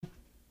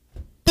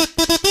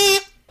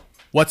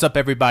What's up,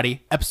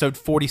 everybody? Episode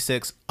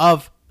 46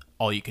 of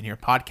All You Can Hear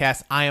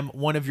podcast. I am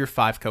one of your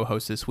 5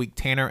 co-hosts this week,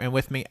 Tanner, and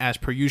with me, as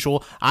per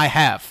usual, I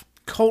have...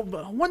 Colt,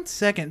 1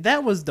 second.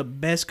 That was the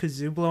best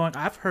kazoo blowing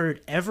I've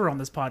heard ever on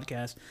this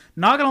podcast.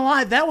 Not gonna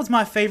lie, that was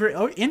my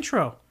favorite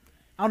intro.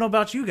 I don't know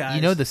about you guys.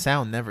 You know the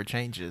sound never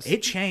changes.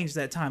 It changed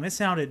that time. It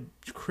sounded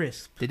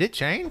crisp. Did it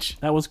change?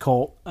 That was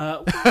Colt.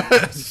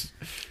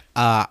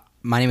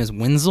 My name is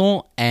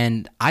Wenzel,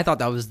 and I thought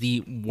that was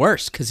the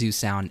worst kazoo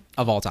sound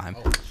of all time.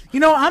 You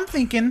know, I'm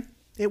thinking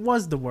it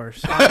was the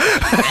worst.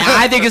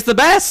 I think it's the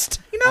best.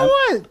 You know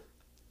what?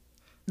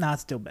 Nah,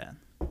 it's still bad.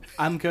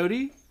 I'm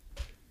Cody.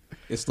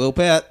 It's Lil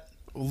Pat.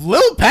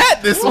 Lil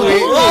Pat this week.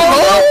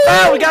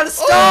 Oh, we got a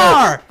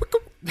star.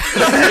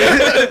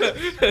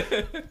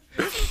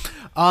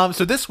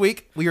 So this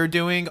week we are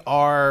doing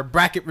our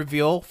bracket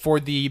reveal for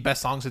the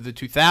best songs of the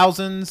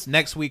 2000s.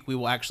 Next week we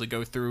will actually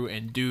go through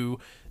and do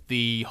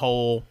the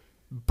whole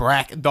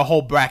bracket.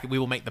 We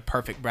will make the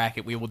perfect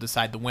bracket. We will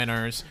decide the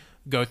winners.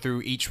 Go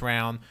through each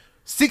round.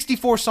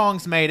 64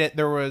 songs made it.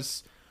 There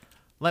was.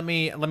 Let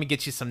me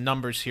get you some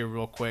numbers here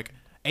real quick.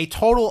 A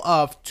total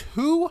of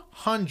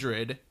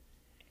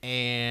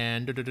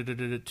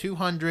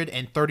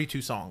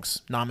 232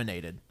 songs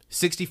nominated.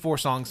 64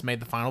 songs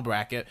made the final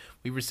bracket.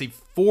 We received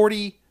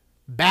 40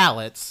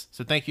 ballots.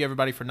 So thank you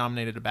everybody for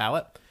nominating a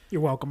ballot.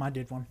 You're welcome. I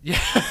did one.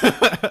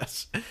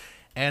 Yes.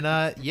 And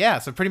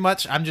so pretty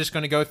much I'm just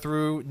going to go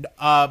through.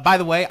 By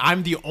the way,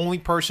 I'm the only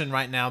person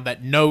right now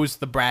that knows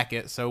the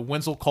bracket. So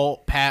Wenzel,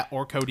 Colt, Pat,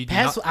 or Cody do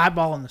Pat's not.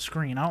 eyeballing the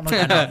screen. I don't know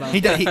if I know about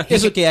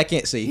It's okay, I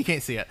can't see. He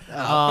can't see it.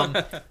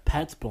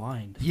 Pat's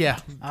blind. Yeah.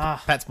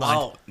 Pat's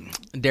blind.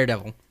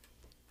 Daredevil.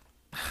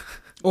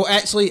 Well,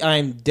 actually,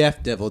 I'm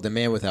Deaf Devil, the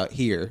man without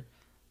ear.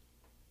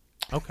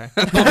 Okay.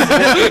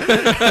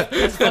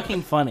 That's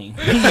fucking funny.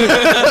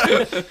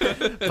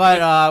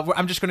 But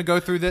I'm just going to go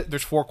through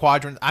there's 4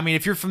 quadrants. I mean,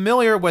 if you're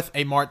familiar with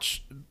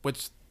March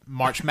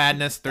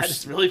Madness,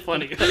 That's really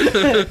funny.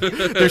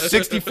 there's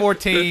 64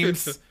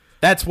 teams.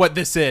 That's what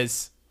this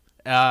is.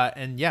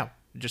 And yeah,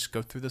 just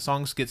go through the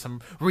songs, get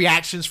some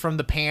reactions from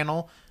the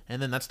panel,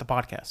 and then that's the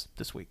podcast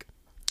this week.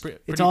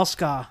 It's all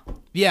ska.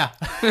 Yeah.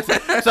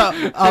 So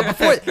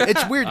before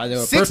it's weird. I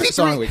know a perfect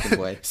song we can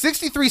play.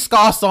 63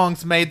 ska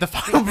songs made the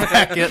final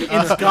bracket.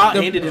 And Scott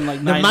ended in like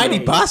The 9 Mighty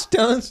days. Boss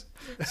Tones.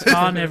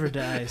 Ska never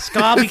dies.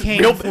 Ska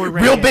became before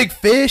reggae. Real Big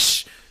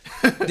Fish.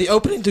 The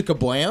opening to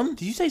Kablam.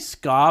 Did you say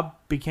ska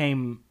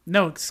became...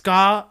 No,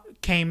 ska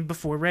came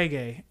before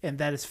reggae, and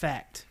that is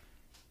fact.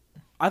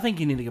 I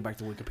think you need to go back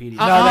to Wikipedia.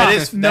 No, that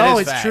is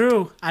it's fact.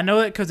 true. I know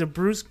it because of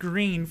Bruce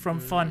Green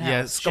from Funhouse.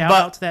 Yeah, Shout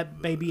out to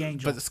that baby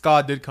angel. But the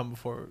ska did come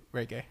before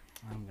reggae.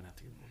 I'm going to have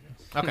to Google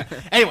this. Okay.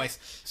 Anyways,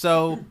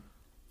 so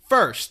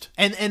first,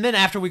 and then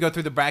after we go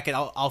through the bracket,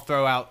 I'll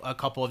throw out a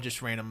couple of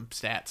just random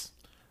stats.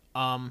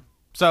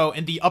 So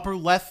in the upper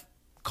left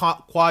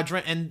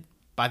quadrant, and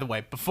by the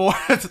way, before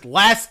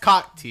last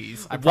cock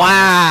tease, I promise.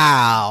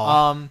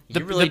 Wow.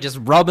 You're really just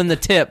rubbing the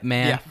tip,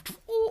 man. Yeah.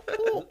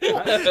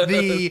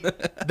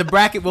 The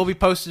bracket will be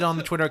posted on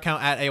the Twitter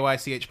account at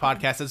AYCH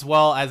Podcast, as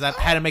well as I've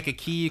had to make a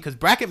key because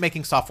bracket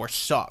making software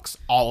sucks,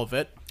 all of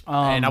it,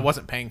 and I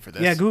wasn't paying for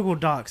this. yeah, Google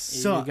Docs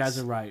sucks. You guys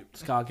are right.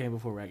 Ska came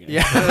before reggae.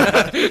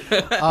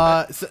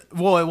 Yeah.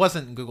 Well, it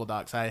wasn't in Google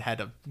Docs. I had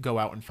to go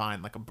out and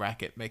find like a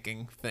bracket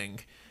making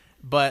thing.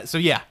 But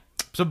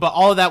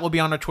all of that will be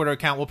on our Twitter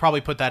account. We'll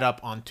probably put that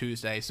up on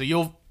Tuesday. So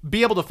you'll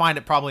be able to find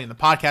it probably in the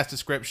podcast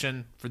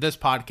description for this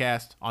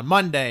podcast on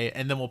Monday,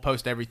 and then we'll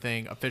post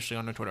everything officially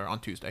on our Twitter on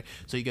Tuesday.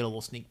 So you get a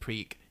little sneak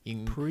peek.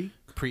 A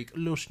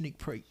little sneak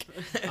peek.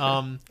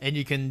 And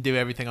you can do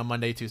everything on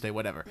Monday, Tuesday,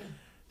 whatever.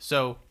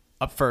 So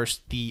up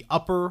first, the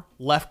upper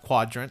left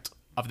quadrant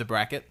of the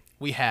bracket,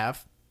 we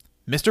have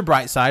Mr.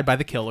 Brightside by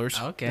The Killers.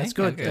 Okay. That's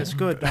good. Okay. That's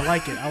good. I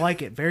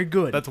like it. Very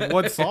good. That's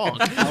one song.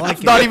 I like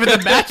It's it. not even the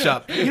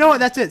matchup. You know what?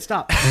 That's it.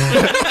 Stop.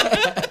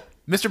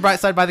 Mr.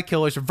 Brightside by The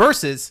Killers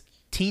versus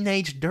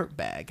Teenage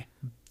Dirtbag.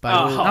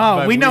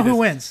 By We know who Weedus.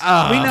 wins.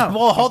 We know.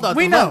 Well, hold on.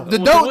 We know.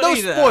 No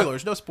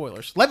spoilers. No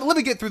spoilers. Let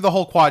me get through the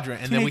whole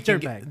quadrant, and Teenage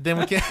then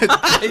we can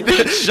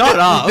Shut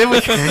up.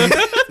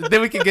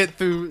 then we can get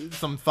through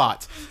some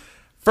thoughts.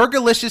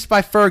 Fergalicious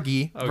by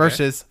Fergie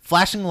versus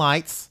Flashing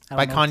Lights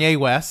by know. Kanye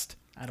West.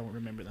 I don't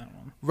remember that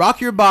one. Rock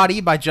Your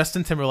Body by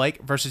Justin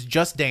Timberlake versus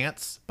Just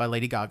Dance by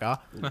Lady Gaga.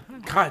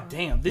 God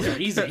damn, these are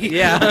easy.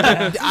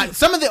 Yeah.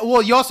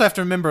 You also have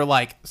to remember,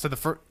 like, so the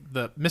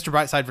Mr.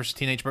 Brightside versus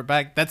Teenage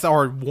Dirtbag, that's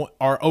our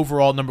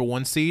overall number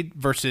 1 seed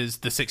versus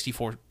the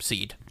 64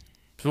 seed.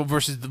 So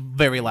versus the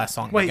very last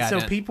song. Wait, that got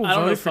so in. people I don't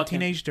know voted for fucking-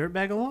 Teenage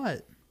Dirtbag a lot?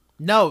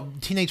 No,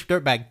 Teenage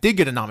Dirtbag did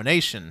get a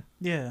nomination.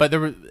 Yeah. But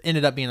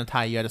ended up being a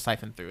tie. You had to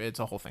siphon through it. It's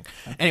a whole thing.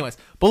 Anyways,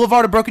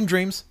 Boulevard of Broken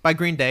Dreams by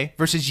Green Day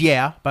versus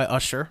Yeah by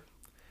Usher.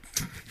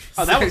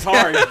 Oh, that was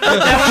hard.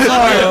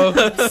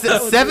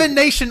 Seven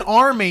Nation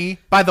Army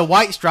by the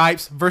White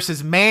Stripes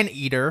versus Man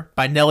Eater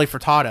by Nelly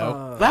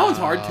Furtado. That one's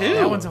hard too.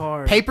 That one's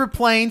hard. Paper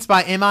Planes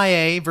by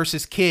MIA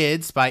versus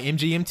Kids by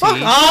MGMT.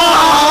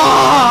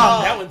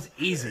 That one's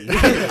easy.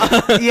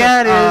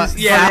 Yeah, it is.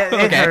 yeah, But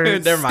it okay.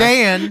 hurts. Never mind.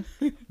 Stan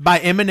by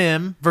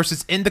Eminem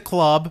versus In the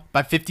Club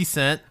by 50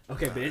 Cent.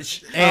 Okay,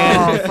 bitch. And,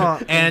 Oh,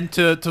 fuck. and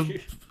to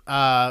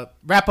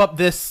wrap up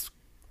this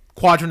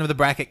quadrant of the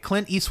bracket,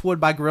 Clint Eastwood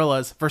by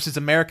Gorillaz versus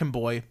American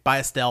Boy by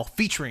Estelle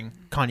featuring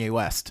Kanye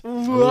West.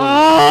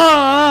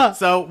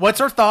 So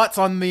what's our thoughts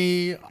on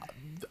the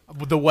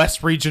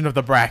west region of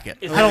the bracket?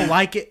 It's I don't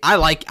like it. I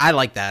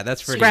like that.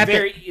 That's pretty. Scrap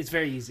it. It's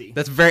very easy.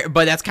 That's very,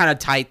 but that's kind of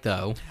tight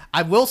though.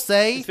 I will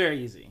say, It's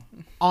very easy.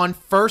 on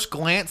first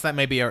glance, that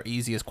may be our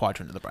easiest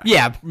quadrant of the bracket.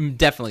 Yeah,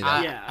 definitely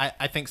that. Yeah.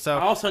 I think I so.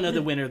 also know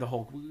the winner of the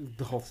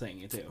whole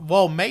thing too.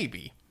 Well,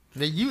 maybe.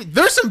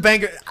 There's some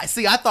banger. I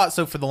thought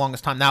so for the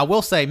longest time. Now, I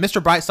will say,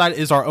 Mr. Brightside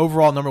is our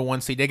overall number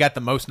one seed. They got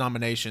the most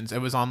nominations. It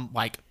was on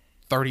like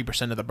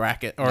 30% of the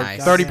bracket or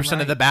Nice.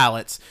 30% of the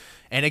ballots,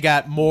 and it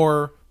got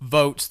more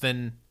votes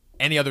than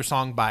any other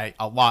song by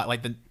a lot.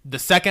 Like the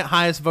second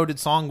highest voted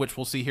song, which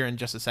we'll see here in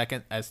just a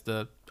second, as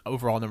the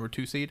overall number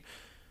 2 seed,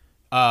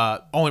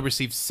 only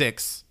received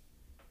 6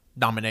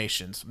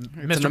 nominations.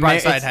 Mr. Brightside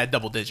it's- had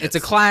double digits. It's a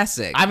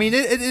classic. I mean,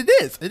 it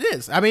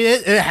is. I mean,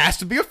 it has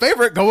to be a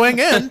favorite going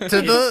in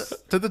to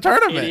the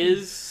tournament.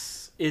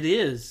 It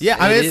is. Yeah,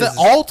 I mean, It it's is. an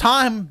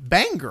all-time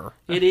banger.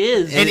 It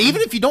is. And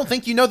even if you don't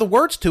think you know the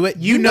words to it,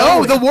 you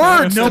know the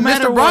words No to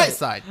matter Mr. what.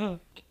 Brightside.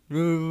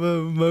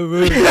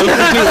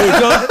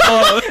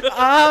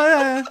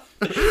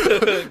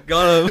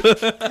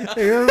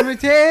 You're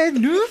pretend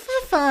new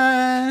for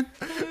fun.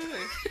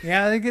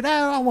 Yeah, they get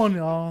out. I want it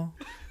all.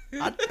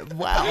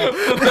 Wow.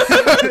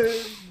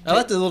 I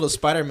like the little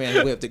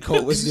Spider-Man whip that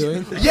Colt was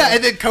doing. Yeah,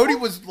 and then Cody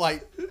was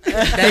like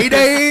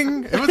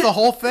dating. It was the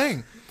whole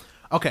thing.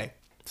 Okay,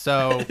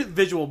 so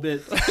visual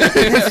bits.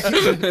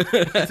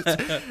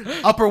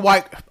 upper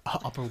white.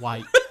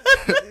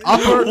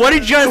 Upper. what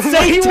did you just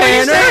say,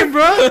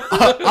 Tanner?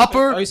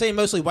 Upper. Are you saying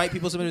mostly white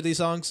people submitted these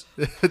songs?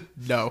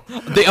 No.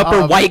 The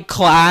upper white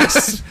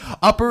class.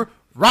 Upper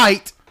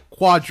right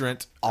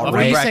quadrant. of the What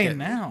are you bracket. saying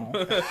now?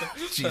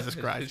 Jesus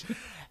Christ.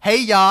 Hey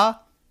Ya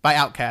by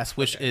Outkast,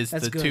 which is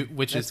That's the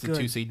good.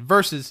 2 seed,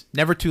 versus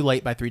Never Too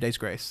Late by 3 Days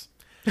Grace.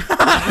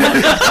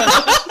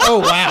 Oh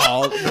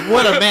wow,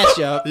 what a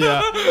matchup!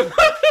 Yeah.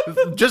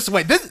 Just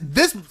wait. This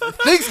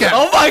things got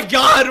Oh my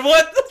God!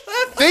 What?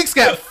 things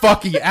got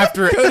fucky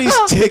after it. Cody's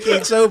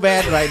ticking so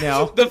bad right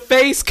now. The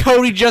face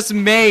Cody just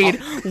made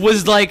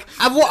was like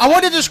I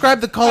want to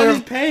describe the color.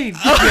 pain.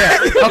 Yeah.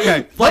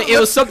 Okay. like it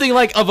was something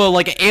like of a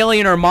like an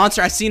alien or a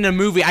monster I seen in a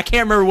movie. I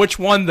can't remember which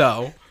one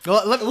though.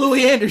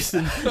 Louis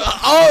Anderson.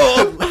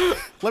 Oh,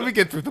 let me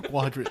get through the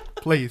quadrant,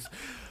 please.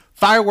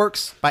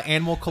 Fireworks by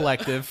Animal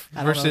Collective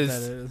I don't know what that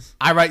versus is.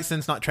 I Write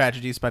Sins Not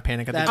Tragedies by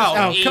Panic at the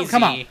That's, Disco.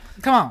 come on.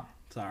 Come on.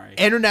 Sorry.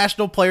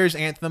 International Players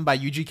Anthem by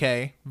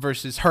UGK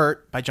versus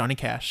Hurt by Johnny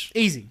Cash.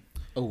 Easy.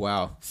 Oh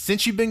wow,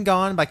 Since You've Been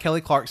Gone by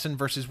Kelly Clarkson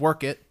versus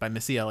Work It by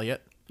Missy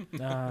Elliott.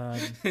 Uh,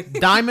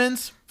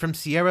 Diamonds from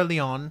Sierra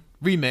Leone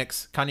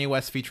remix, Kanye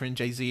West featuring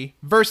Jay-Z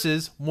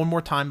versus One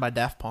More Time by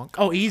Daft Punk.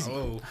 oh, easy.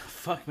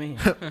 Fuck me.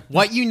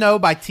 What You Know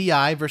by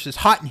T.I. versus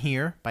Hot in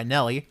Here by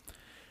Nelly.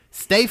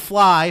 Stay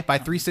Fly by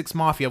 3 6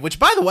 Mafia, which,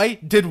 by the way,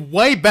 did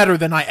way better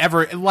than I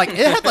ever... Like, it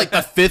had, like, the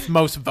 5th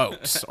most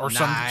votes or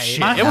some Nice. shit.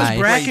 My It was whole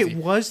bracket crazy.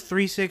 was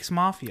 3-6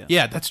 Mafia.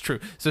 Yeah, that's true.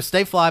 So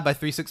Stay Fly by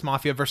 3 6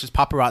 Mafia versus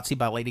Paparazzi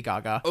by Lady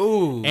Gaga.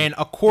 Ooh. And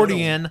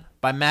Accordion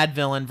by Mad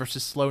Villain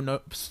versus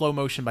Slow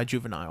Motion by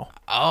Juvenile.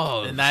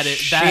 Oh, And that is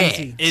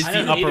shit. the I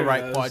don't upper either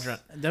right of those.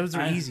 quadrant. Those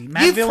are I- easy. You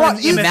Mad Villain. fro-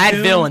 you-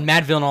 MF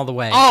Mad Villain all the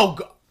way. Oh,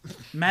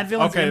 Mad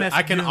Villain's okay. MF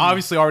I can Doom.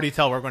 obviously already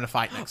tell we're going to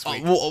fight next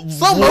week. Well,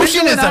 Slow what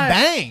Motion is is a that?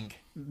 bang.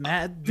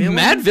 Mad Villain.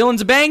 Mad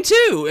Villain's a bang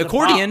too.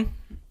 Accordion.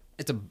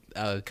 It's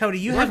a. Cody,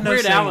 you Where's have no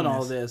Weird say Al in in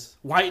all this. this?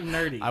 White and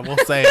nerdy. I will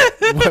say,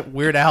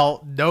 Weird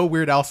Al, no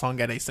Weird Al song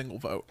got a single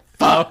vote.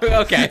 Oh,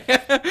 okay.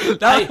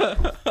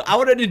 I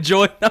would have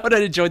enjoyed. I would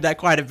have enjoyed that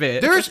quite a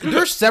bit.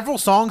 There's several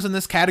songs in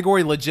this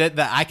category legit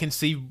that I can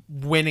see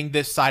winning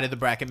this side of the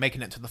bracket,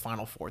 making it to the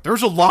final 4.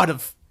 There's a lot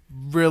of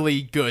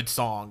really good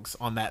songs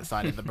on that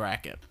side of the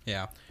bracket.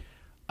 Yeah.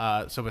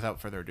 So without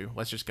further ado,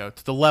 let's just go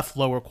to the left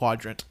lower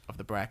quadrant of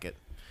the bracket.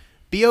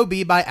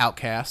 B.O.B. by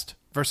Outkast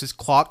versus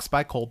Clocks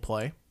by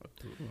Coldplay.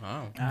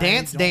 Wow.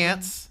 Dance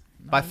Dance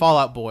by Fall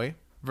Out Boy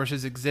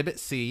versus Exhibit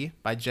C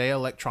by Jay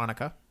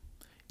Electronica.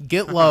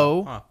 Get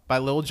Low by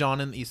Lil Jon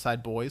and the East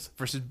Side Boys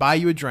versus Buy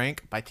You a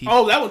Drink by T.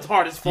 Oh, that one's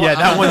hard as fuck. Yeah,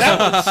 that one's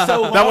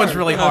so hard. that one's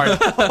really hard.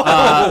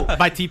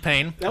 By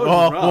T-Pain. That was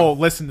Well, rough. well,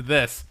 listen to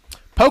this.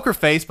 Poker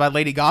Face by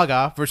Lady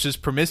Gaga versus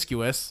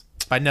Promiscuous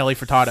by Nelly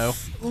Furtado.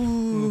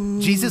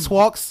 Jesus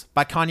Walks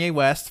by Kanye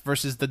West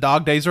versus The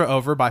Dog Days Are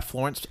Over by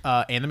Florence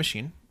and the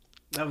Machine.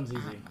 That one's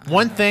easy.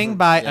 One Thing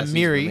by Yes, he's for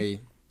Amiri me.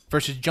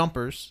 versus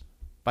Jumpers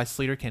by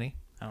Sleater Kinney.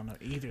 I don't know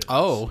either. Of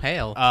Oh,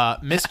 hail.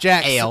 Miss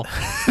Jackson. Ale.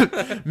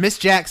 Miss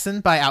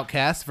Jackson by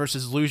Outkast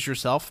versus Lose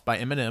Yourself by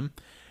Eminem.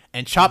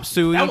 and Chop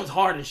Suey. That one's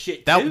hard as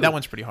shit. That too. that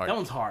one's pretty hard. That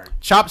one's hard.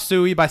 Chop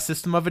Suey by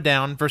System of a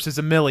Down versus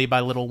A Milli by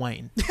Lil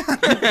Wayne.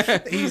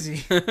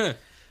 Easy.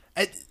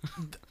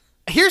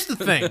 Here's the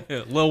thing.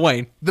 Lil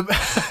Wayne.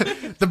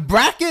 The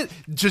bracket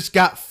just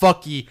got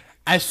fucky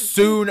as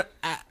soon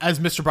as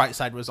Mr.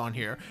 Brightside was on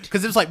here.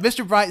 Because it was like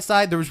Mr.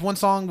 Brightside, there was one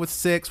song with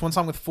 6, one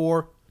song with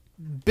 4,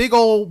 big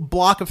old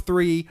block of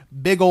 3,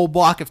 big old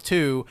block of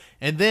 2,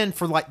 and then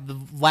for like the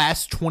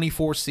last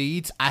 24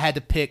 seeds, I had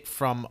to pick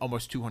from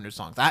almost 200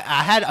 songs. I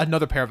had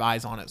another pair of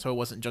eyes on it, so it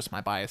wasn't just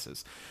my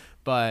biases.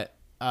 But,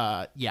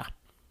 yeah.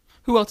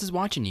 Who else is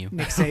watching you?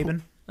 Nick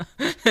Saban.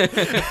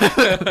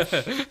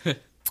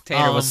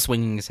 Taylor was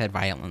swinging his head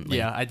violently.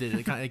 Yeah, I did.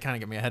 It kind of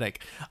gave me a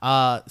headache.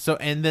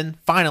 And then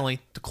finally,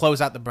 to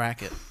close out the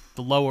bracket,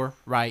 the lower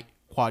right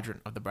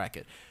quadrant of the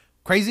bracket.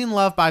 Crazy in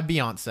Love by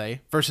Beyonce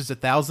versus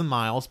 1,000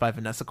 Miles by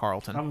Vanessa That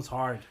Carlton. one's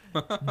hard.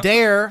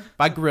 Dare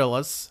by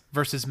Gorillaz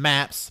versus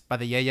Maps by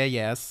the Yeah Yeah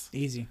Yeahs.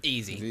 Easy.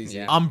 Easy. Easy.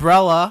 Yeah.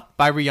 Umbrella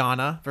by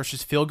Rihanna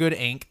versus Feel Good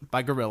Inc.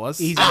 by Gorillaz.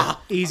 Easy.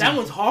 Easy. That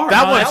one's hard.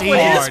 That one's one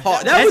hard. is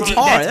That That's was e-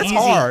 hard. that's That's easy.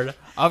 hard.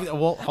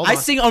 Well, hold I on.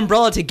 sing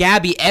Umbrella to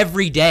Gabby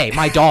every day,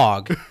 my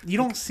dog. You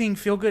don't sing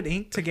Feel Good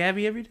Inc. to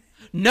Gabby every day?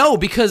 No,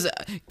 because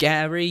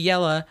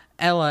Gabriella,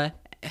 Ella,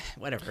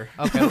 whatever.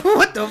 Okay.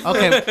 What the fuck?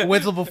 Okay,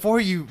 Winslow, before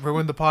you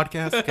ruin the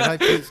podcast, can I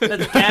please...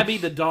 That's Gabby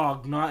the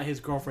dog, not his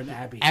girlfriend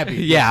Abby. Abby.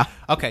 Yeah.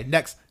 Okay,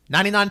 next.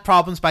 99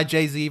 Problems by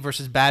Jay-Z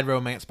versus Bad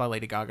Romance by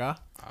Lady Gaga.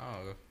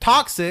 Oh.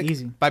 Toxic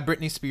Easy. by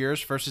Britney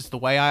Spears versus The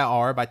Way I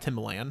Are by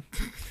Timbaland.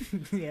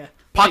 Yeah.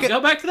 Wait, go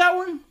back to that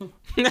one.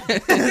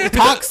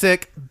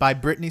 Toxic by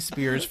Britney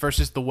Spears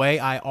versus The Way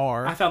I I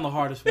Are found the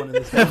hardest one in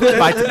this.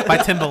 by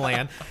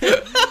Timbaland.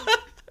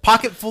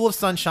 Pocket Full of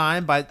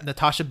Sunshine by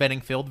Natasha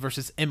Bedingfield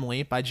versus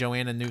Emily by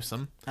Joanna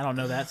Newsom. I don't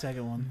know that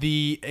second one.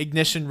 The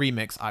Ignition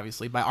remix,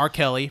 obviously, by R.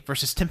 Kelly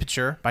versus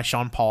Temperature by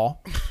Sean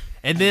Paul.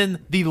 And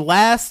then the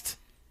last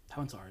That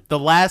one's hard.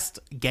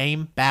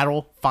 game,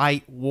 battle,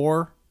 fight,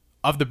 war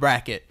of the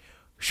bracket.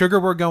 Sugar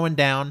We're Going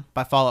Down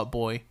by Fall Out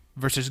Boy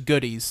versus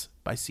Goodies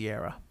by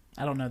Sierra.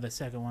 I don't know the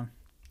second one.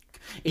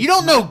 You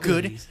don't know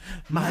Goodies.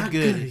 My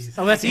Goodies.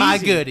 Oh, that's My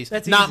easy. Goodies.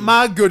 That's Not easy.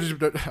 my Goodies.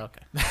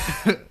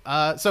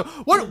 Okay. So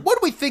what do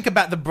we think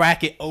about the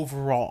bracket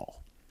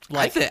overall?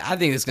 I think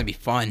it's gonna be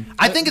fun.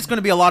 I think it's going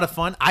to be a lot of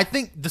fun. I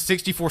think the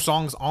 64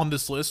 songs on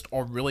this list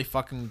are really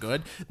fucking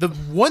good. The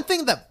one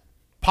thing that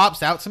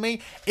pops out to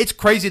me, it's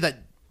crazy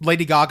that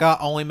Lady Gaga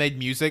only made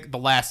music the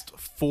last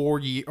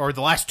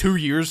 2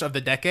 years of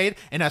the decade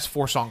and has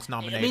 4 songs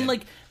nominated.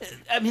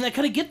 I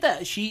kind of get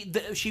that.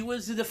 She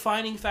was the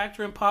defining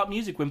factor in pop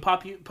music when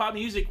pop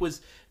music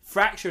was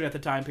fractured at the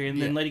time period,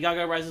 and then Lady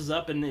Gaga rises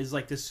up and is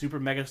like this super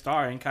mega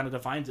star and kind of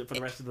defines it for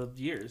the rest of the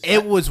years.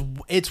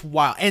 It's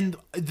wild. And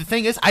the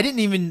thing is, I didn't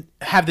even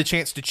have the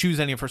chance to choose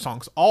any of her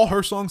songs. All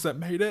her songs that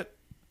made it.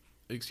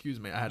 Excuse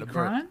me, I had a burp.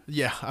 crying?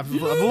 Yeah, I'm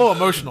a little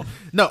emotional.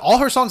 No, all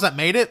her songs that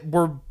made it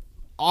were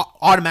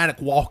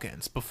automatic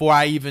walk-ins before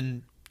I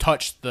even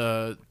touched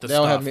the They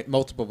all stuff. have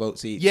multiple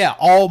votes each. Yeah,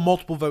 all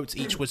multiple votes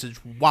each, which is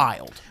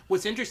wild.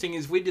 What's interesting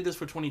is we did this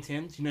for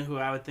 2010s. You know who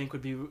I would think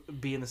would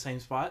be in the same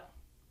spot?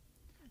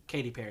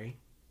 Katy Perry.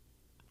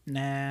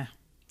 Nah.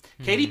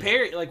 Katy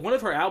Perry, like one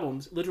of her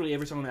albums, literally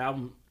every song on the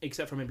album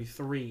except for maybe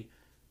 3,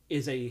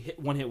 is a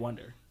one-hit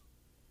wonder.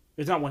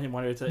 It's not one-hit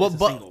wonder. It's a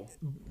single.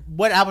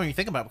 What album are you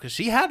thinking about? Because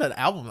she had an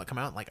album that came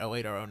out in like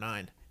 08 or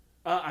 09.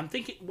 I'm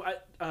thinking.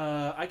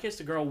 I Guess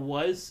the Girl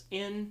was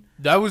in.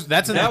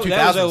 That's in the 2000s.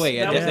 That was 08.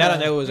 That was-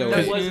 That was That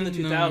 08. was in the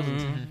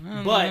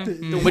 2000s. But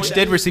the Which one did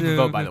that- receive a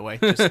vote, by the way.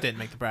 Just didn't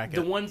make the bracket.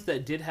 the ones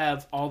that did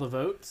have all the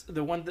votes,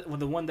 the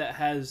one that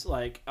has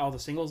like all the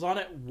singles on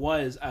it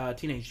was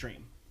Teenage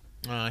Dream.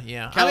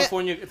 Yeah.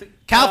 California.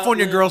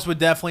 California Girls would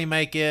definitely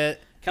make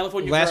it.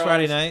 California Last Girls,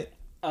 Friday night.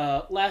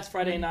 Last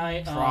Friday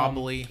night.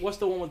 Probably. What's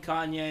the one with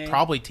Kanye?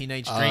 Probably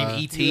Teenage Dream,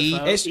 E.T.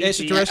 UFO.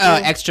 Extraterrestrial.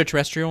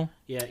 Extraterrestrial.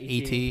 Yeah,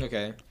 E.T.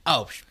 Okay.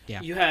 Oh,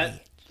 yeah. You had.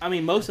 I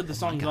mean, most of the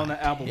songs on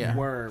that album Yeah.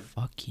 were.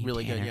 Fuck you,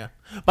 Really good, Tanner.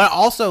 yeah. But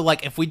also,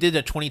 like, if we did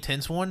a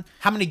 2010s one,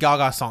 how many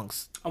Gaga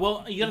songs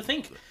Well, you got to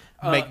think.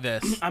 make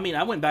this? I mean,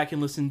 I went back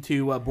and listened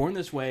to Born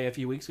This Way a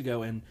few weeks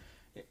ago, and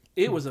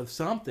it was of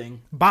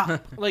something.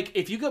 Bop. Like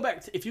if you go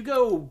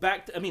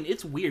back, I mean,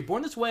 it's weird.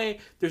 Born This Way,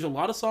 there's a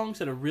lot of songs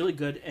that are really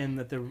good and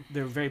that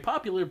they're very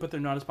popular, but they're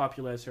not as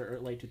popular as her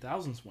late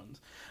 2000s ones.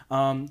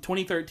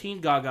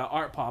 2013 Gaga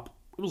Art Pop,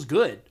 it was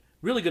good,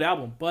 really good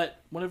album,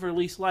 but one of her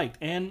least liked.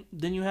 And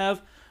then you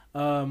have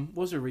what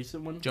was her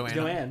recent one?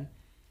 Joanne.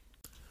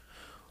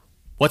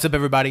 What's up,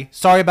 everybody?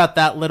 Sorry about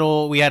that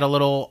we had a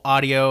little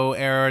audio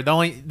error. The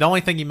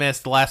only thing you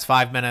missed the last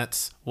 5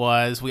 minutes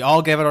was we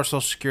all gave out our social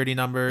security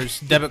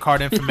numbers, debit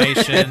card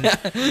information,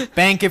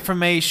 bank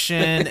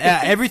information,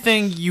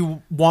 everything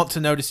you want to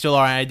know to steal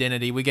our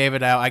identity. We gave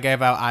it out. I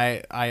gave out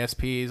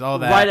ISPs, all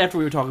that. Right after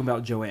we were talking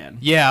about Joanne.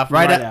 Yeah,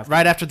 Right after.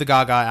 right after the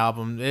Gaga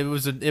album. It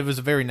was a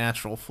very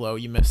natural flow.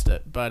 You missed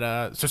it.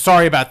 But so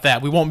sorry about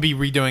that. We won't be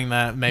redoing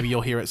that. Maybe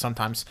you'll hear it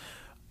sometimes.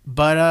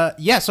 But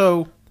yeah,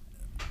 so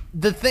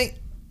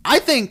I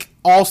think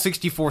all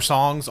 64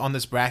 songs on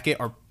this bracket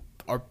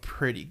are are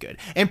pretty good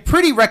and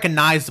pretty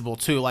recognizable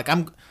too. Like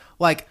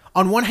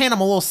on one hand,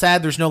 I'm a little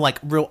sad there's no like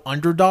real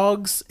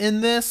underdogs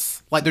in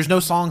this. Like there's no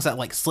songs that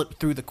like slip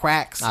through the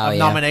cracks of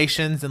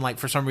nominations, and like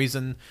for some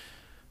reason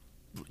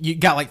you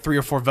got like 3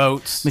 or 4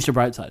 votes. Mr.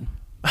 Brightside.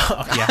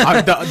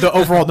 Yeah, the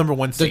overall number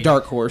one seed. The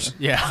dark horse.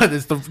 Yeah,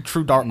 it's the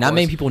true dark horse. Not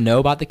many people know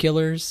about the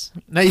Killers.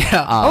 Now,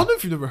 yeah, I don't know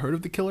if you've ever heard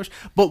of the Killers,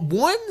 but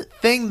one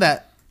thing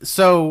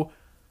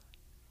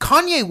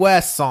Kanye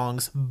West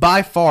songs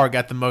by far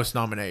got the most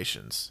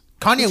nominations.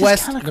 Kanye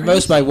West, The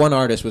most by one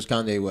artist was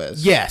Kanye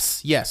West.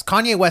 yes.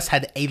 Kanye West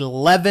had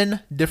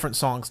 11 different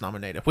songs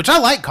nominated, which I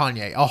like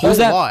Kanye a whole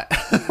that? lot.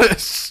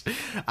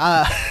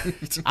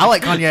 I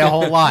like Kanye a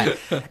whole lot.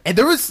 And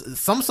there was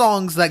some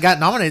songs that got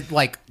nominated,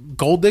 like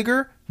Gold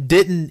Digger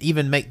didn't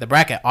even make the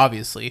bracket,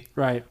 obviously.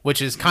 Right.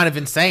 Which is kind of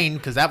insane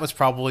because that was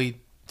probably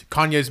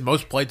Kanye's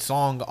most played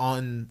song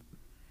on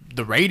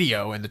the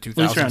radio in the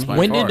 2000s. by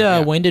When far. did Yeah.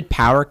 when did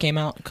Power come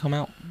out?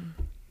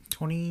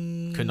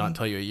 2011, Could not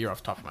tell you a year off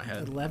the top of my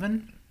head.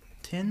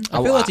 10.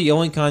 I feel like the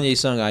only Kanye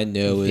song I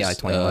know is Yeah, like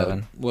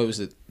 2011. What was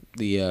it?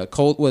 The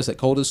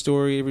Coldest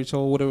Story Ever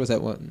Told? Whatever was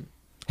that one?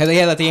 They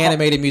had like the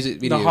animated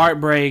music video. The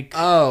Heartbreak.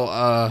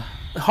 Oh,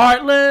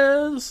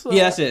 Heartless.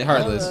 Yeah, that's it.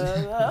 Heartless.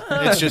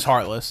 It's just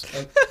Heartless.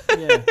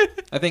 Yeah.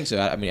 I think so.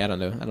 I mean, I don't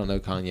know. I don't know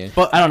Kanye.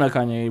 But I don't know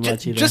Kanye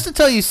much either. just to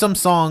tell you some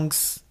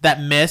songs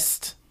that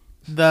missed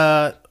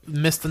the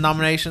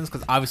nominations,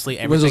 because obviously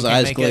everything Wizzle's can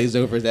eyes make it. glazed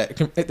over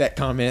that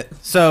comment.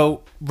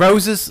 So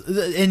Roses,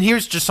 and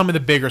here's just some of the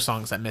bigger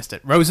songs that missed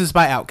it. Roses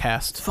by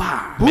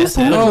Outkast, missed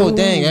it. Oh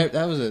dang,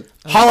 that was a.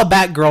 Holla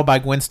Back Girl by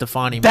Gwen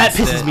Stefani. That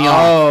missed pisses it. me off.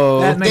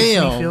 Oh That makes me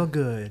damn. feel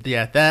good.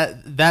 Yeah,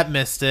 that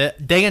missed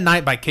it. Day and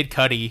Night by Kid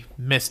Cudi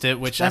missed it,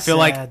 which That's I feel sad.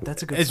 like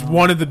That's a good is song.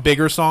 one of the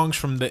bigger songs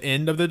from the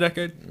end of the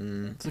decade.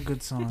 It's a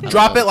good song.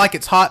 Drop It Like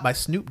It's Hot by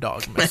Snoop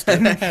Dogg missed it.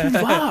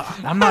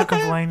 I'm not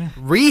complaining.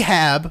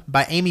 Rehab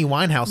by Amy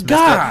Winehouse missed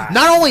God. it.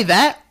 Not only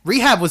that,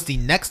 Rehab was the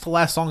next to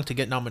last song to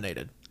get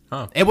nominated.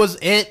 It was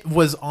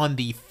on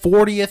the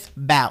 40th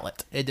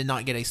ballot. It did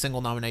not get a single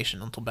nomination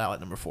until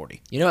ballot number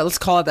 40. you know what? Let's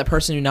call out that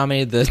person who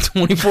nominated the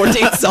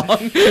 2014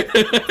 song.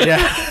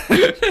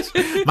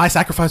 Yeah. My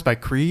Sacrifice by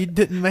Creed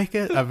didn't make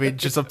it. I mean,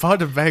 just a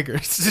bunch of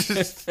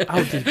beggars.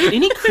 Oh, did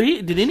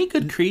any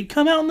good Creed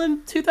come out in the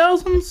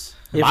 2000s?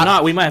 If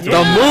not, we might have to.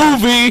 The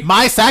movie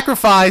My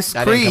Sacrifice,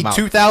 That didn't Creed come out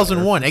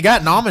 2001. It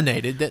got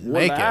nominated, didn't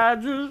make it.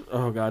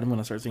 Oh god, I'm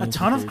gonna start singing. A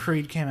ton of some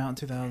Creed came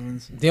out in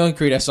 2000s. The only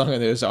Creed I saw in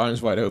there was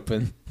Arms Wide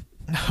Open.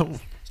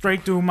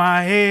 Straight through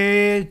my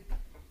head.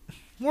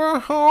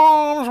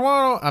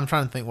 I'm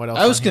trying to think what else.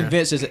 I was on here.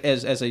 convinced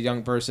as a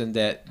young person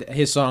that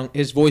his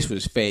voice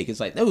was fake. It's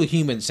like no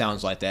human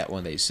sounds like that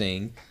when they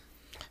sing.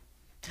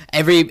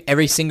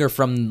 Every singer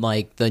from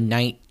like the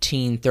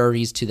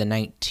 1930s to the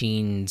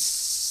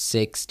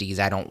 1960s,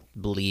 I don't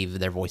believe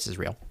their voice is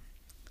real.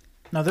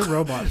 No, they're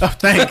robots. Oh,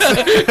 thanks.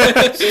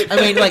 I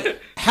mean, like,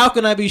 how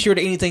can I be sure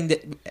that anything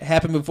that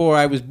happened before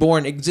I was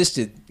born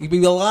existed? It'd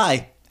be a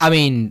lie. I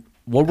mean,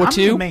 World War I'm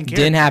the II main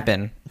didn't character.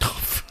 happen.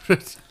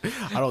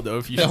 I don't know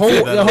if you The should whole,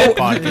 say that the on whole,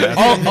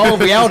 podcast. all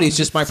reality is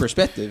just my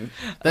perspective.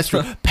 That's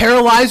true.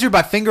 Paralyzer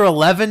by Finger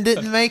 11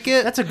 didn't make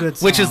it. That's a good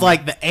Which is song.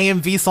 like the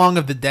AMV song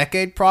of the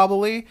decade,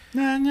 probably.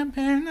 I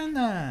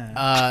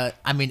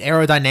I mean,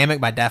 Aerodynamic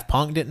by Daft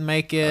Punk didn't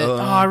make it.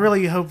 I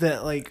really hope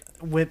that like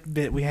whip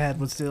bit we had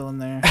was still in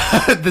there.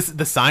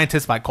 The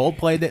Scientist by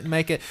Coldplay didn't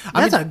make it.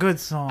 That's a good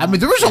song. I mean,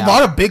 there was a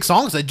lot of big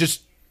songs that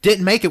just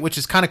didn't make it, which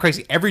is kind of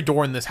crazy. Every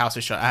door in this house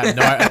is shut. I have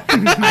no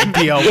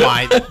idea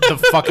why the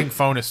fucking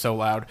phone is so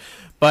loud.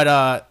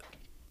 But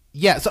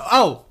yeah.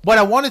 So what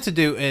I wanted to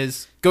do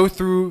is go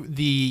through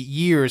the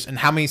years and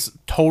how many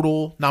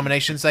total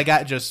nominations they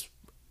got. Just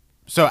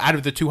so out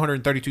of the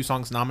 232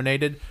 songs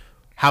nominated,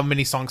 how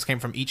many songs came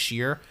from each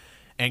year.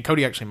 And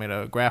Cody actually made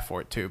a graph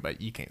for it too,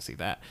 but you can't see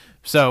that.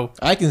 So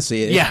I can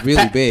see it. It's yeah,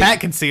 really big. Pat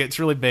can see it. It's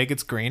really big.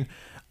 It's green.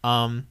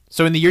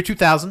 So in the year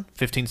 2000,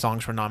 15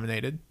 songs were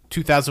nominated.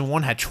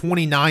 2001 had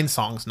 29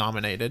 songs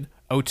nominated.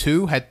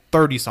 02 had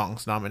 30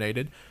 songs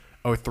nominated.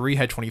 03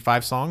 had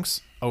 25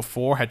 songs.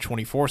 04 had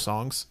 24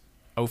 songs.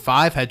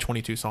 05 had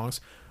 22 songs.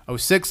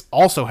 06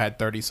 also had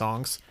 30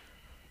 songs.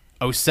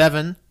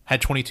 07 had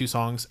 22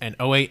 songs, and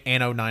 08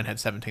 and 09 had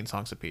 17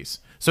 songs apiece.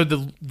 So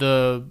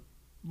the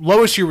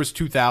lowest year was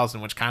 2000,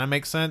 which kind of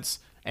makes sense,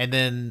 and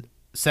then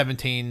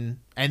 17,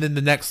 and then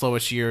the next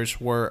lowest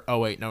years were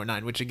 08 and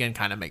 09, which again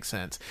kind of makes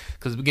sense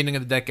because the beginning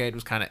of the decade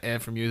was kind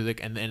of for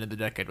music, and the end of the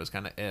decade was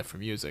kind of for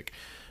music.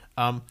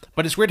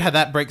 But it's weird how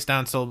that breaks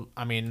down. So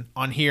I mean,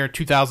 on here,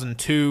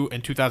 2002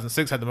 and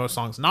 2006 had the most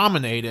songs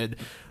nominated,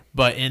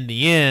 but in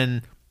the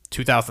end,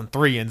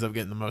 2003 ends up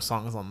getting the most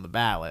songs on the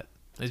ballot.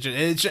 I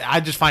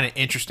just find it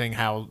interesting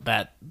how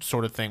that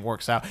sort of thing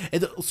works out.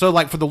 So,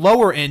 like, for the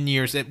lower end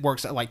years, it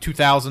works out like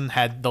 2000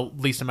 had the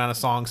least amount of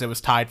songs. It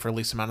was tied for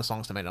least amount of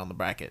songs that made it on the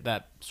bracket.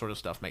 That sort of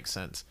stuff makes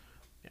sense.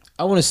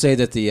 I want to say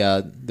that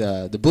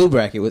the blue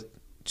bracket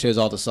shows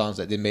all the songs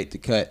that didn't make the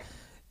cut.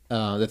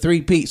 The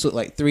three peaks look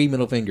like three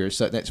middle fingers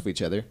stuck next to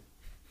each other.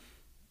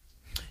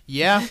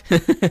 Yeah,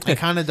 it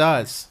kind of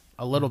does.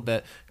 a little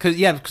bit.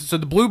 So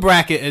the blue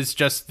bracket is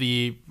just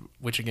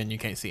which again, you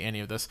can't see any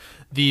of this,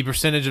 the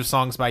percentage of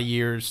songs by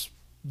years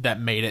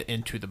that made it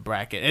into the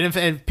bracket. And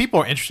if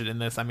people are interested in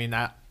this, I mean,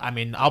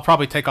 I'll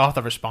probably take off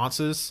the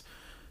responses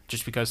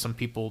just because some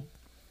people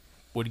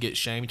would get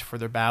shamed for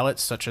their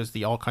ballots, such as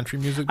the all country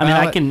music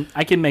ballot.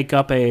 I can make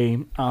up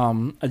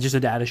just a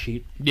data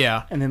sheet.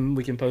 Yeah. And then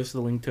we can post the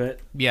link to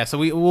it. Yeah, so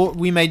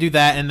we may do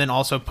that, and then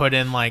also put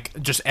in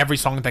like just every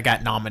song that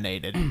got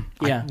nominated.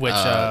 Yeah. Which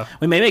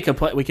we may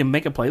we can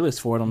make a playlist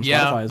for it on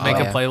Spotify as well.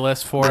 make a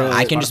playlist for it.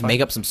 I can just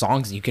make up some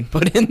songs and you can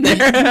put in there.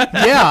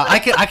 Yeah,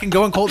 I can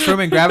go in Colt's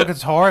room and grab a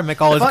guitar and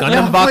make all his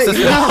Gundam boxes.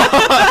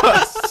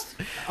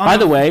 By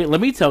the way,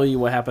 let me tell you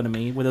what happened to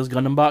me with those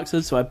Gundam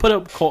boxes. So I put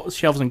up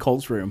shelves in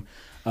Colt's room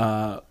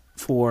for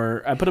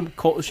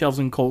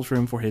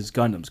his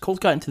Gundams. Colt's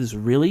got into this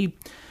really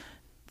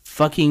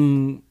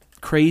fucking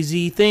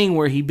crazy thing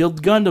where he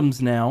builds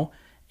Gundams now,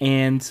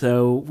 and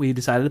so we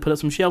decided to put up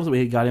some shelves that we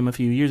had got him a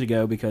few years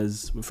ago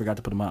because we forgot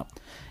to put them up.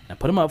 I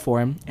put them up for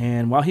him,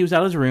 and while he was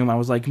out of his room, I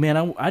was like, man,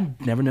 I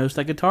never noticed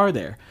that guitar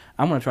there.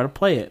 I'm going to try to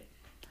play it.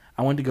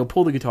 I went to go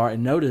pull the guitar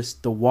and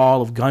noticed the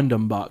wall of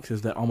Gundam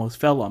boxes that almost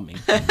fell on me.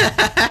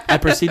 I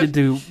proceeded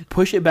to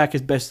push it back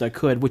as best as I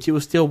could, which it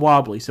was still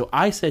wobbly. So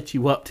I set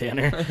you up,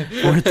 Tanner.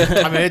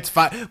 I mean, it's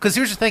fine. Because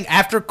here's the thing.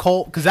 After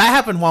Colt, because that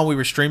happened while we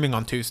were streaming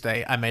on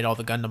Tuesday, I made all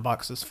the Gundam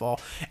boxes fall.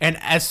 And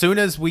as soon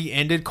as we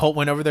ended, Colt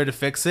went over there to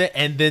fix it,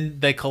 and then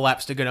they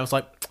collapsed again. I was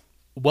like,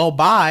 well,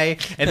 bye.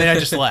 And then I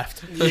just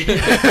left.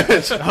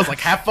 I was like,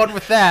 have fun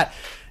with that.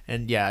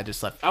 And yeah, I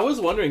just left. I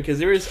was wondering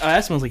because I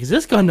asked him, I was like, "Is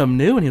this Gundam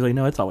new?" And he's like,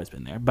 "No, it's always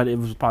been there, but it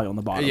was probably on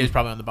the bottom." It was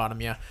probably on the bottom,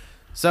 yeah.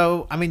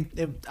 So I mean,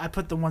 I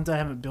put the ones I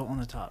haven't built on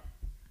the top.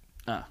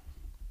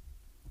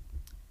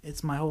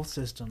 It's my whole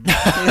system.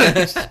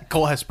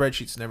 Cole has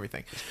spreadsheets and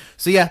everything.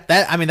 So yeah,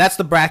 that's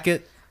the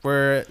bracket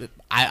where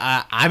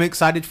I'm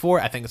excited for.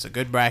 I think it's a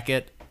good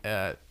bracket.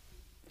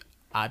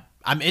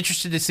 I'm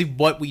interested to see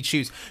what we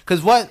choose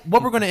because what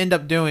we're going to end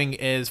up doing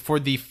is for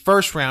the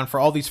first round, for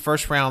all these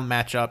first round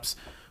matchups.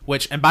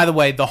 And by the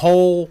way, the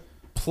whole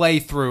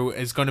playthrough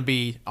is going to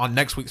be on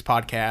next week's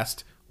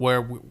podcast,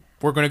 where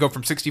we're going to go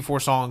from 64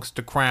 songs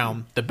to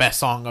crown the best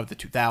song of the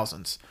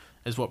 2000s.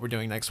 Is what we're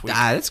doing next week.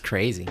 That's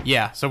crazy.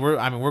 Yeah, so we're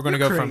going to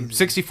go from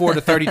 64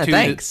 to 32.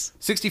 Thanks.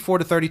 64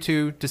 to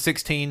 32 to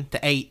 16 to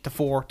 8 to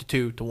 4 to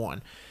 2 to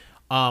 1.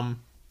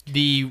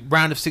 The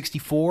round of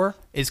 64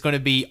 is going to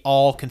be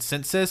all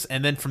consensus,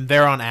 and then from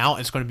there on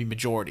out, it's going to be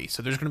majority.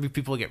 So there's going to be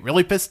people who get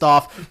really pissed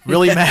off,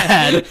 really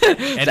mad,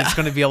 and it's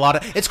going to be a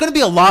lot.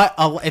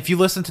 If you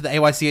listen to the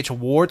AYCH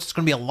awards, it's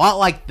going to be a lot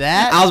like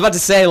that. I was about to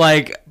say,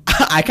 like,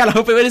 I kind of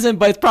hope it isn't,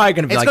 but it's probably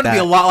going to be like that. It's going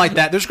to be a lot like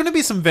that. There's going to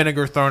be some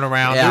vinegar thrown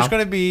around. Yeah. There's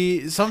going to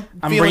be some.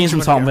 I'm bringing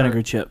some salt and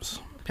vinegar chips.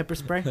 Pepper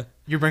spray.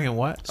 You're bringing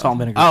what? Salt and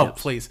vinegar. Oh,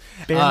 chips. please.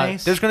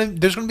 Mace. There's gonna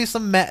be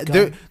some.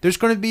 There's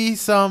gonna be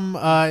some.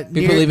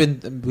 People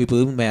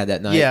leaving mad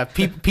that night. Yeah,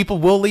 people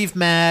will leave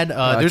mad.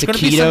 There's gonna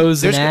be taquitos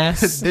some. and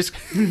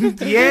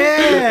ass.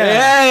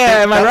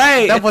 Yeah, am I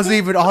right? That wasn't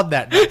even on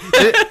that.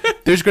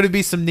 There's gonna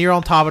be some near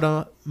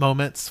automata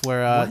moments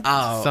where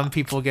some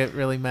people get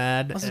really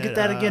mad. Let's get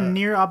that again.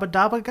 Near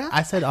Abadabaga.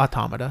 I said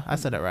automata. I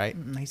said it right.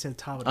 He said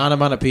Tabata.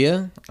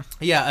 Onomatopoeia.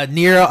 Yeah,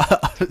 near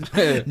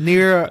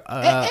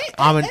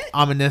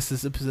ominous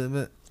is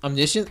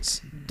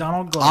Omniscience.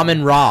 Donald Glover.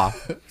 Almond Raw.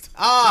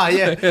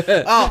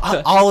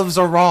 Yeah. Olives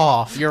are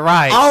raw. You're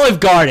right. Olive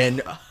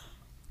Garden.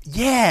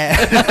 Yeah.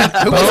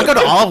 Who wants to go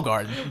to Olive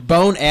Garden?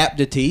 Bone apt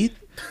to teeth.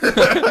 Oh,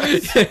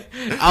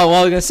 well,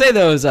 I was gonna say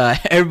those.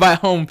 Everybody at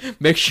home,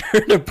 make sure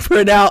to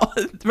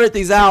print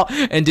these out,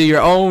 and do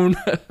your own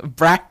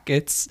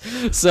brackets.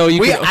 So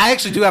I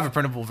actually do have a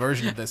printable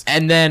version of this.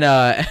 and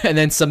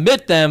then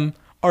submit them.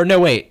 Or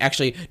no, wait.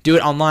 Actually, do it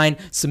online.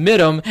 Submit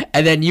them,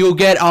 and then you'll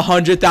get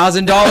 $100,000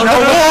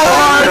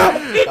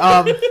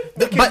 award.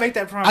 But make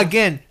that promise.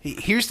 again,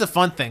 here's the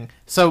fun thing.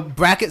 So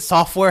bracket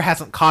software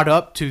hasn't caught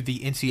up to the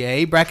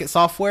NCAA bracket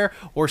software,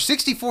 or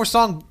 64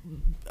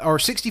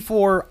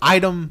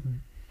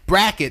 item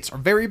brackets are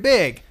very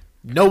big.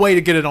 No way to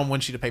get it on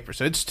one sheet of paper.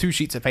 So it's 2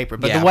 sheets of paper.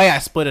 But the way I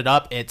split it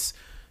up, it's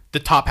the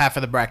top half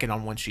of the bracket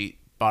on one sheet,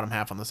 bottom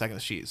half on the second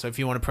sheet. So if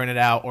you want to print it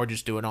out or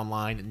just do it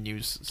online and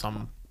use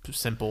some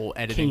simple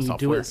editing Can you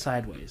software. do it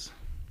sideways,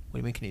 What do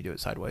you mean? Can you do it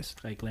sideways?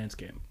 like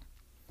landscape?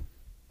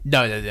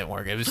 No, that didn't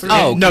work. It was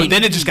Oh, no. can you-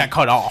 Then it just got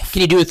cut off.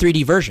 Can you do a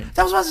 3D version?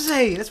 That was what I was about to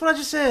say. That's what I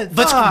just said.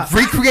 Let's Fuck.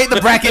 recreate the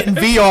bracket in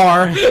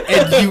VR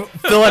and you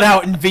fill it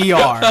out in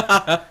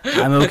VR.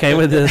 I'm okay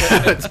with this.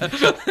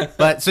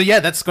 But so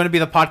yeah, that's going to be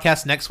the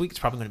podcast next week. It's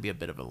probably going to be a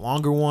bit of a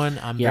longer one.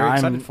 I'm very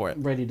excited I'm for it.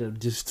 ready to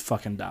just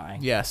fucking die.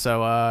 Yeah.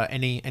 So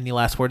any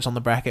last words on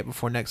the bracket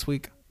before next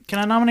week? Can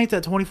I nominate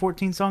that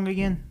 2014 song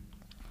again?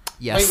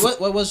 Yes. Wait,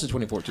 what was the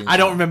 2014? I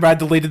don't remember. I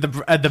deleted the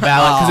ballot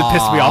because it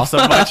pissed me off so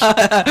much.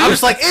 I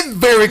was like, it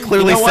very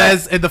clearly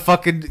says in the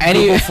fucking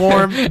Google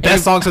form,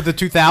 best songs of the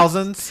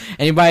 2000s.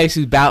 Anybody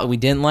whose ballot we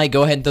didn't like,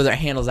 go ahead and throw their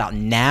handles out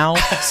now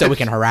so we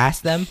can harass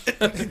them.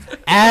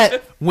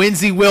 At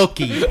Winsy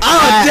Wilkie.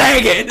 Oh,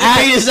 dang it!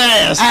 Beat his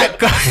ass.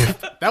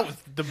 That was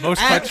The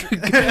most country.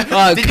 Did you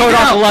Code hear off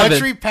how 11.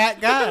 country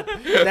Pat got?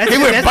 That's, He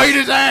would that's, bite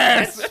his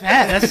ass.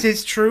 that's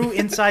his true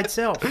inside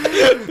self.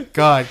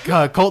 God,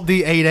 Colt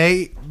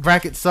D88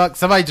 bracket sucks.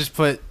 Somebody just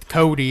put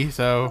Cody,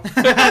 so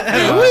Who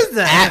is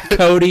that? At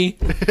Cody.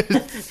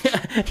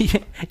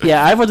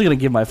 Yeah, I wasn't gonna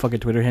give my fucking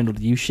Twitter handle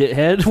to you,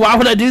 shithead. Why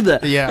would I do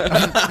that?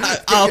 yeah.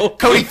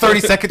 Cody 30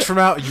 seconds from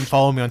out. You can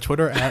follow me on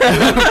Twitter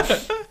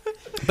at.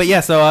 But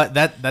yeah, so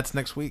that's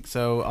next week.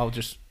 So I'll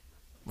just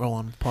roll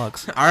on with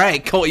plugs. All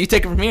right, Colt, you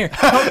take it from here.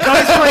 Don't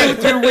explain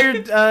with your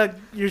weird,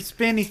 your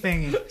spinny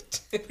thingy.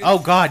 Oh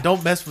God,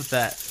 don't mess with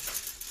that.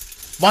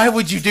 Why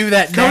would you do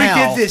that Cody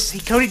now? did this.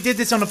 Cody did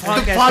this on the The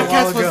podcast, a while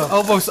podcast ago. was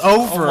almost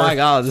Oh over. my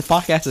god, the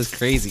podcast is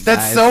crazy.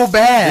 That's guys. so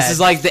bad. This is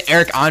like the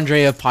Eric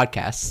Andre of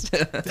podcasts.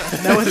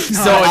 No, it's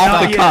not. So off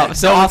Not the yet. cuff.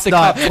 So off the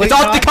not. cuff. Wait, It's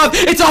off the not. cuff.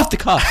 It's off the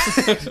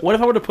cuff. What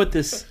if I were to put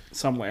this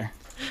somewhere?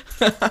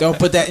 Don't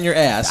put that in your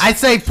ass. I'd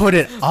say put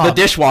it up. The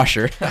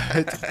dishwasher.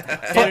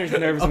 Tanner's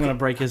nervous I'm gonna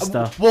break his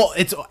stuff. Well,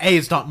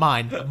 it's not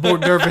mine. I'm more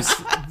nervous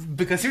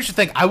because here's the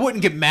thing: I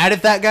wouldn't get mad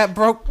if that got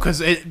broke because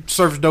it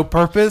serves no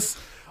purpose.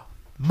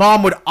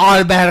 Mom would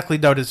automatically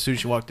notice as soon as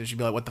she walked in. She'd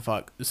be like, "What the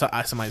fuck?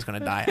 Somebody's gonna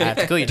die. I have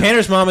to kill you." now."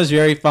 Tanner's mom is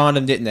very fond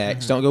of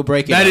knickknacks. Don't go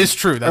breaking That them. is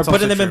true. That's or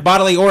putting also them in true.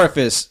 bodily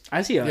orifice.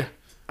 I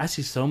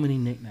see so many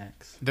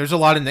knickknacks. There's a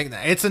lot of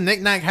knickknacks. It's a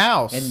knickknack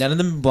house. And none of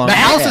them belong The to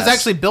your house is ass.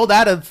 actually built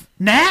out of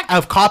Knack?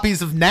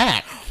 copies of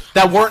Knack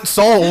that weren't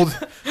sold.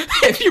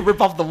 If you rip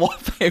off the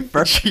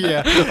wallpaper.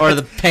 Yeah. Or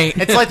the paint.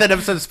 It's like that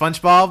episode of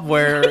SpongeBob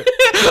where with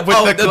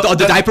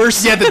the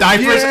diapers? Yeah, the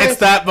diapers. Yeah. It's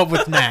that, but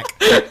with Knack.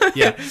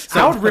 Yeah. I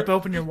So would rip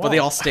open your wall. But they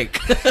all stink.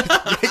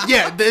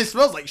 yeah, it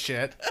smells like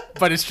shit,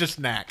 but it's just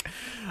Knack.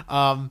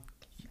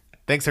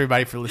 Thanks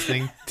everybody for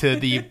listening to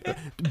the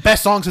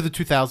best songs of the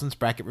 2000s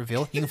bracket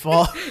reveal. You can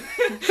follow.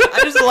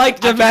 I just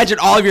like to imagine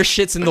all of your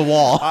shits in the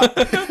wall.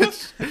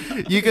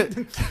 You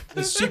could.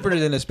 It's cheaper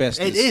than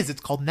asbestos. It is.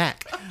 It's called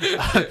Knack.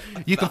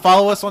 You can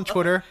follow us on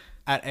Twitter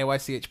at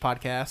AYCH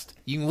Podcast.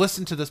 You can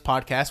listen to this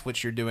podcast,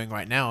 which you're doing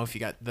right now if you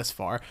got this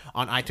far,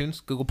 on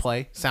iTunes, Google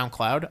Play,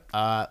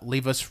 SoundCloud.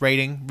 Leave us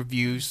rating,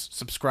 reviews,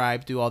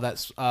 subscribe, do all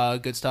that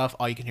good stuff.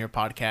 All you can hear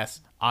podcasts.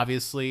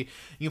 Obviously,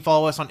 you can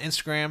follow us on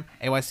Instagram,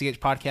 AYCH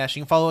Podcast.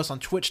 You can follow us on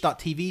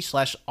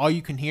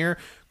twitch.tv/allyoucanhear.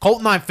 Colt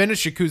and I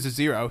finished Yakuza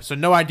 0, so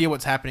no idea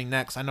what's happening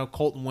next. I know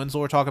Colt and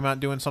Winslow are talking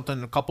about doing something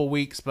in a couple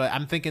weeks, but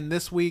I'm thinking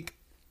this week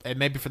and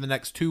maybe for the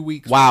next 2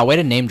 weeks. Wow, way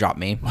to name drop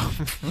me. Boom!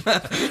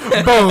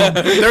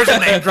 There's a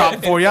name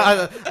drop for you.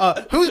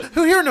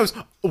 Who here knows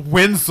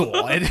Winslow?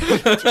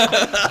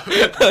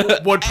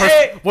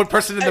 One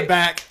person in the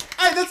back.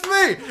 Hey, that's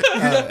me.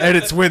 And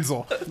it's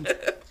Winslow.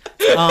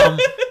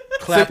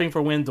 Clapping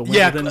for Wendell.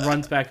 Yeah. Wendell then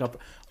runs back up.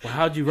 Well,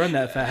 how'd you run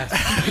that fast?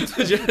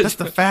 That's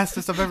the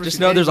fastest I've ever Just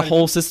seen. know there's a anybody-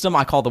 whole system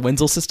I call the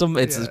Wenzel system.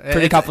 It's Yeah,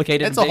 pretty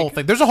complicated. It's and a whole big.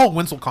 thing. There's a whole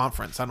Winslow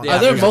conference. I don't know. Are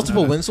if there you guys know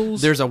multiple that.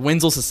 Winslows? There's a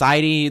Wenzel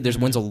Society. There's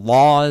Wenzel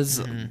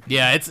laws.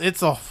 Yeah, it's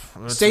a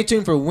Stay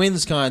tuned for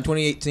WinzCon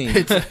 2018.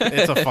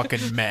 it's a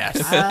fucking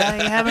mess.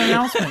 I have an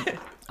announcement.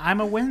 I'm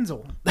a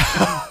Wenzel.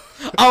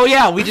 Oh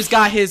yeah, we just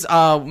got his.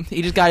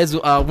 He just got his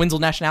Wenzel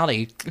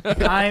nationality.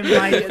 My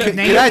name Can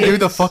I do is-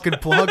 the fucking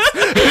plugs?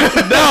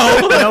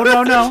 No.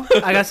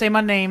 I gotta say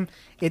my name.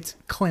 It's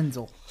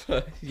Clinzel.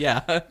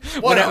 Yeah.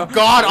 What a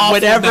god-awful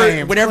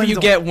name. Whenever you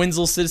Wenzel. get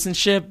Wenzel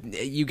citizenship,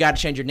 you got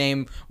to change your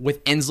name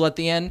with Enzel at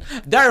the end.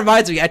 That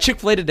reminds me, at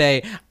Chick-fil-A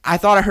today, I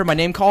thought I heard my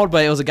name called,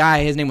 but it was a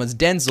guy. His name was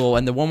Denzel,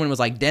 and the woman was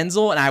like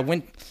Denzel, and I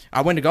went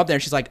to go up there,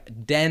 and she's like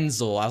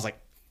Denzel. I was like,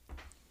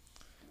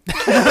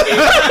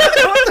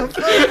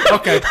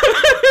 Okay.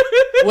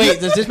 Wait,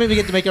 does this mean we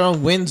get to make our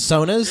own Wind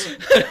Sonas?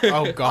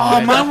 Oh Oh,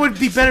 god. mine would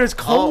be better as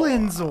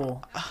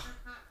Colenzel.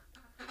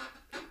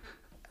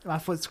 My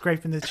foot's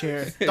scraping the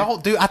chair.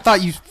 Don't do. I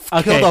thought you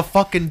Okay. killed a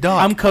fucking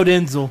duck. I'm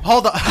Codenzel.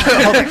 Hold on.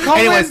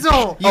 Anyways,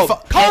 Colenzel. you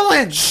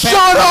Colin.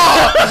 shut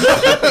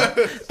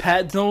up.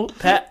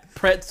 Pat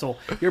Pretzel.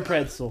 You're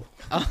Pretzel.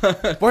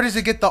 Where does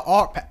it get the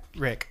R?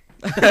 Rick.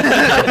 We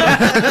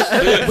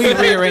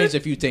rearranged a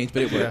few things,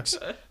 but it works.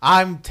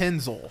 I'm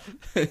Tinsel.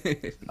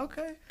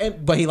 Okay.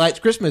 But he likes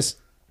Christmas.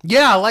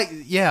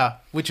 Yeah,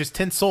 which is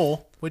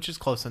Tinsel, which is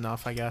close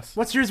enough, I guess.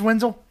 What's yours,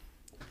 Wenzel?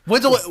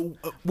 Wenzel.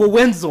 Well,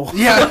 Wenzel.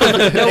 Yeah.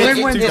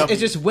 It's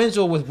just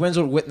Wenzel with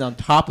Wenzel written on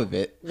top of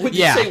it. Would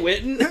Yeah. you say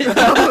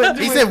Witten?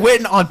 He said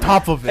Witten on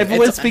top of it.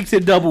 Everyone speaks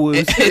in double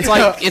O's. it's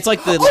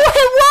like the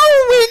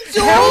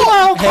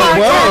Hello,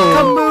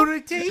 Hello.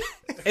 community.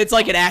 it's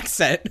like an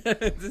accent.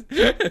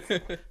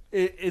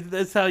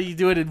 That's how you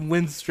do it in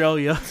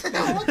Winstralia.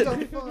 What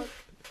the fuck?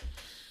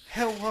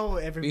 Hello,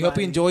 everybody. We hope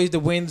he enjoys the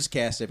Winds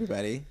cast,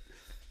 everybody.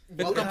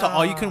 Welcome to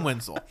All You Can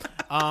Winsel.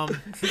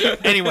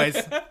 Anyways,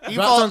 you Drops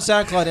follow- on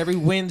SoundCloud every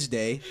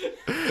Wednesday.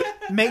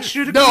 Make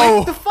sure to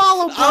No. click the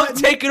follow I'm button.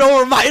 taking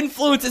over. My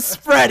influence is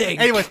spreading.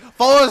 Anyways,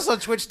 follow us on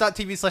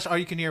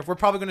twitch.tv/allyoucanhear. We're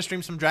probably going to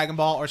stream some Dragon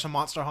Ball or some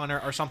Monster Hunter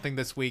or something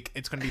this week.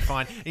 It's going to be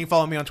fun. And you can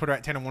follow me on Twitter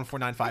at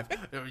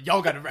 101495.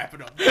 Y'all got to wrap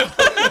it up.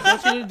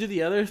 Don't you do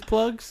the other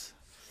plugs?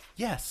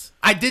 Yes,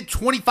 I did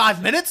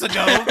 25 minutes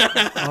ago.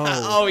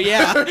 Oh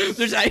yeah,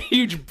 there's a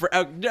huge.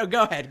 No,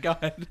 go ahead.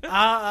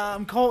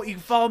 I'm Colt. You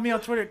can follow me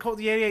on Twitter at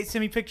Colt88.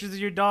 Send me pictures of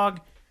your dog,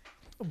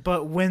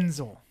 but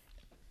Wenzel.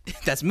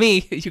 That's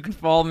me. You can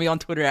follow me on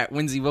Twitter at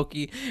Winsy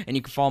Wilkie, and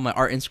you can follow my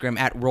art Instagram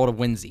at World of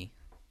Winsy.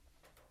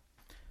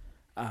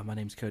 My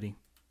name's Cody,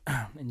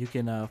 and you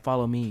can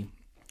follow me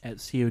at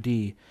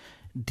CODDOC11.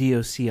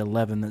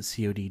 That's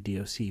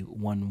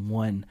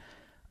CODDOC11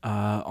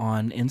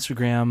 on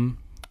Instagram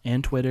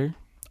and Twitter.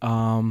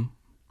 I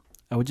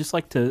would just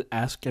like to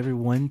ask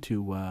everyone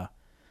to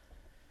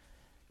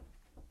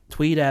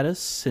tweet at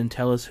us and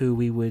tell us who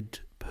would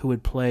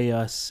play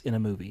us in a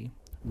movie.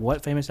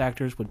 What famous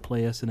actors would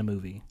play us in a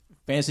movie?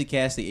 Fantasy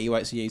Cast, the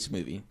AYCH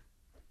movie.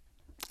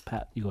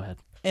 Pat, you go ahead.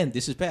 And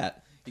this is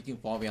Pat. You can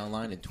follow me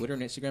online at Twitter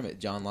and Instagram at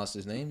John Lost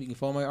His Name. You can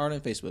follow my art on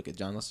Facebook at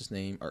John Lost His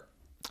Name Art.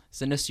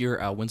 Send us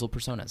your Wenzel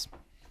personas.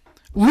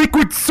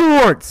 Liquid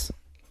Swords.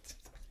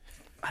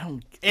 I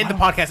don't. End the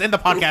podcast.